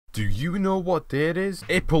Do you know what day it is?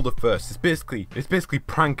 April the 1st. It's basically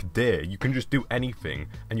prank day. You can just do anything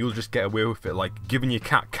and you'll just get away with it, like giving your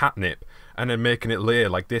cat catnip and then making it lay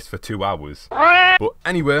like this for 2 hours. But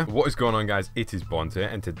anyway, what is going on, guys? It is Bond here,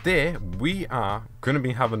 and today we are going to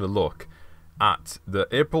be having a look at the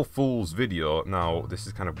April Fool's video. Now, this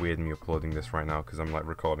is kind of weird me uploading this right now because I'm like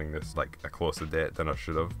recording this like a closer date than I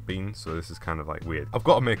should have been, so this is kind of like weird. I've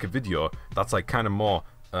got to make a video that's like kind of more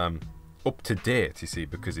up to date, you see,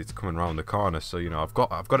 because it's coming around the corner. So, you know, I've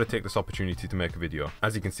got to take this opportunity to make a video.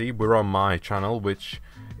 As you can see, we're on my channel, which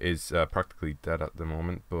is practically dead at the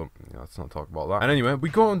moment, but you know, let's not talk about that. And anyway,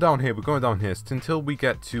 we're going down here until we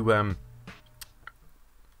get to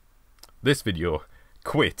this video,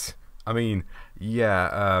 quit. I mean, yeah,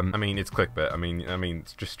 I mean, it's clickbait. I mean,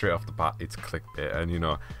 it's just straight off the bat, it's clickbait, and you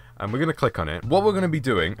know, and we're going to click on it. What we're going to be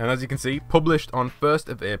doing, and as you can see, published on 1st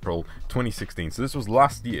of April 2016, so this was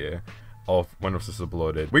last year of when it was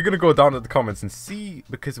uploaded. We're going to go down to the comments and see,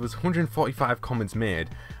 because it was 145 comments made,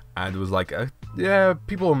 and it was like, yeah,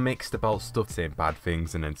 people were mixed about stuff, saying bad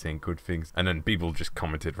things and then saying good things, and then people just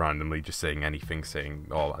commented randomly, just saying anything, saying,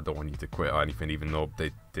 oh, I don't want you to quit or anything, even though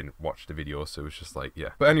they didn't watch the video. So it's just like, yeah.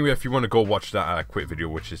 But anyway, if you want to go watch that quit video,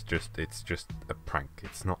 which is just, it's just a prank,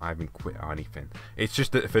 it's not even quit or anything, it's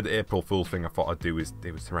just that for the April Fool's thing I thought I'd do, is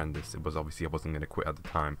it was horrendous. It was obviously, I wasn't going to quit at the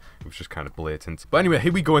time, it was just kind of blatant. But anyway,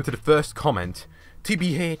 here we go into the first comment.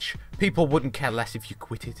 TBH, people wouldn't care less if you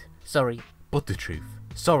quitted. Sorry, but the truth.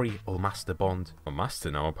 Sorry, oh Master Bond. I'm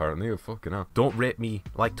Master now, apparently. Oh, fucking hell. Don't rate me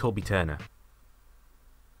like Toby Turner.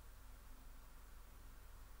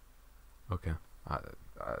 Okay.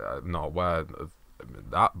 I'm not aware of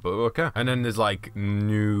that, but okay. And then there's like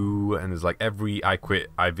new, and there's like every I quit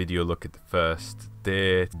I video, look at the first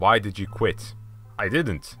date. Why did you quit? I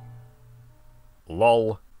didn't.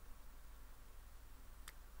 Lol.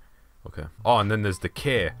 Okay. Oh, and then there's the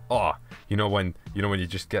K. Oh, you know when you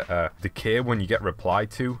just get the K when you get replied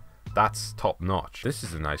to? That's top notch. This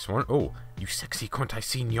is a nice one. Oh, you sexy cunt, I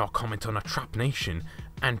seen your comment on a Trap Nation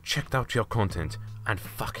and checked out your content and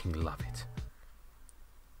fucking love it.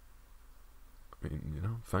 I mean, you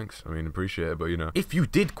know, thanks. I mean, appreciate it, but you know. If you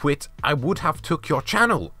did quit, I would have took your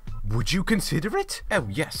channel. Would you consider it? Oh,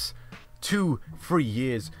 yes. 2 free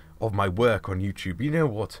years of my work on YouTube. You know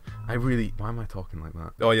what? I really, why am I talking like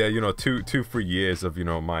that? Oh yeah, you know, two free years of, you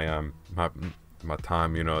know, my my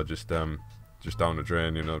time, you know, just down the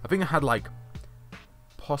drain, you know. I think I had like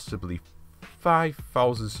possibly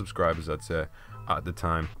 5,000 subscribers, I'd say, at the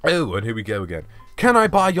time. Oh, and here we go again. Can I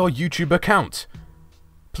buy your YouTube account?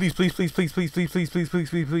 Please, please, please, please, please, please, please, please, please,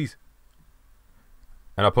 please, please.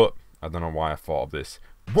 And I put, I don't know why I thought of this,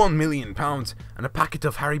 £1 million and a packet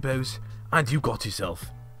of Haribos, and you got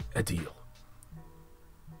yourself a deal.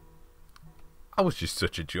 I was just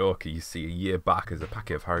such a joker. You see, a year back, as a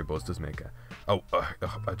packet of Haribos does make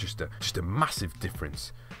just a massive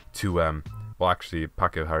difference to well, actually, a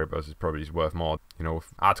packet of Haribos is probably worth more. You know,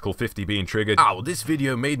 with Article 50 being triggered. Ow, this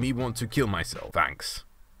video made me want to kill myself. Thanks.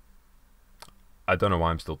 I don't know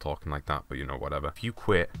why I'm still talking like that, but you know, whatever. If you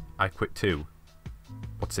quit, I quit too.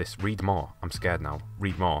 What's this? Read more. I'm scared now.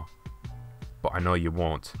 Read more. But I know you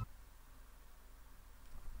won't.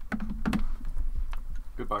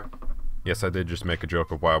 Goodbye. Yes, I did just make a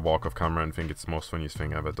joke of why I walk off camera and think it's the most funniest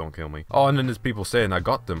thing ever. Don't kill me. Oh, and then there's people saying I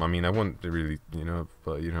got them. I mean, I wouldn't really, you know,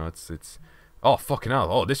 but you know, it's. Oh, fucking hell.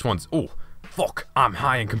 Oh, this one's. Oh, fuck. I'm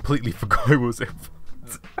high and completely forgot it was it.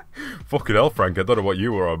 Fucking hell, Frank. I don't know what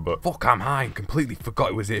you were on, but. Fuck, I'm high and completely forgot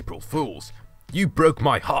it was April Fool's. You broke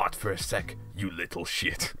my heart for a sec, you little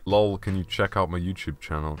shit. Lol, can you check out my YouTube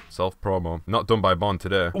channel? Self-promo. Not done by Bond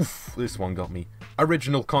today. Oof, this one got me.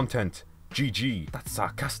 Original content. GG. That's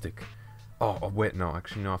sarcastic. Oh, wait, no,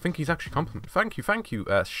 actually, no. I think he's actually complimenting. Thank you,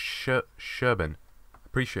 Sherbin.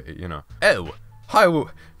 Appreciate it, you know. Oh,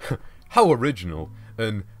 how original.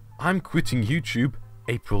 And I'm quitting YouTube.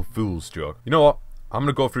 April Fool's joke. You know what? I'm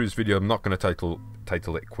gonna go through this video. I'm not gonna title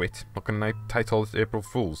it quit. I'm not gonna title it April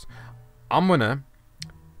Fool's. I'm gonna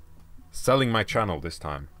selling my channel this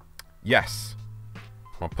time. Yes.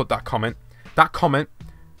 I'll put that comment. That comment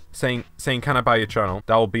saying can I buy your channel?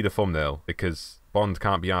 That will be the thumbnail, because Bond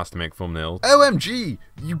can't be asked to make thumbnails. OMG!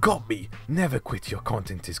 You got me! Never quit, your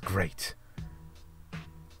content is great.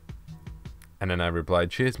 And then I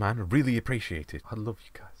replied, cheers man, really appreciate it. I love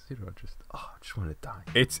you guys. You know, I just want to die.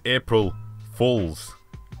 It's April Fools.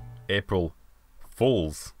 April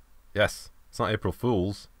Fools. Yes, it's not April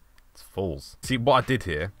Fools. It's Fools. See what I did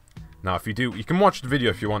here? Now if you do, you can watch the video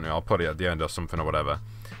if you want to. I'll put it at the end or something or whatever.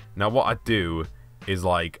 Now what I do is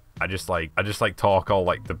like, I just talk all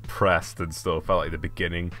like depressed and stuff at like the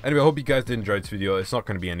beginning. Anyway, I hope you guys did enjoy this video. It's not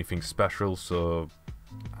going to be anything special, so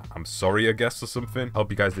I'm sorry, I guess, or something.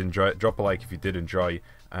 Hope you guys did enjoy it. Drop a like if you did enjoy.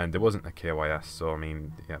 And there wasn't a KYS, so I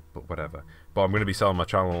mean, yeah, but whatever. But I'm going to be selling my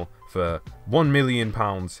channel for £1 million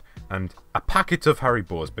and a packet of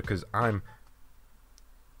Haribos because I'm...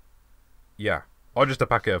 Yeah. Or just a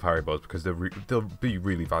packet of Haribos because they'll be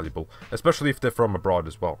really valuable. Especially if they're from abroad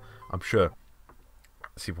as well. I'm sure.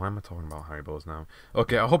 See, why am I talking about Haribos now?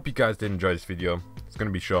 Okay, I hope you guys did enjoy this video. It's going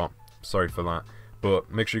to be short. Sorry for that.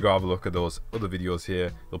 But make sure you go have a look at those other videos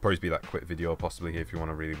here. There'll probably be that quick video possibly here if you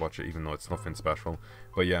want to really watch it, even though it's nothing special.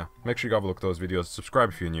 But yeah, make sure you go have a look at those videos. Subscribe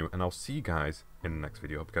if you're new. And I'll see you guys in the next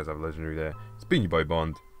video. Hope you guys have a legendary day. It's been your boy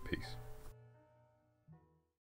Bond. Peace.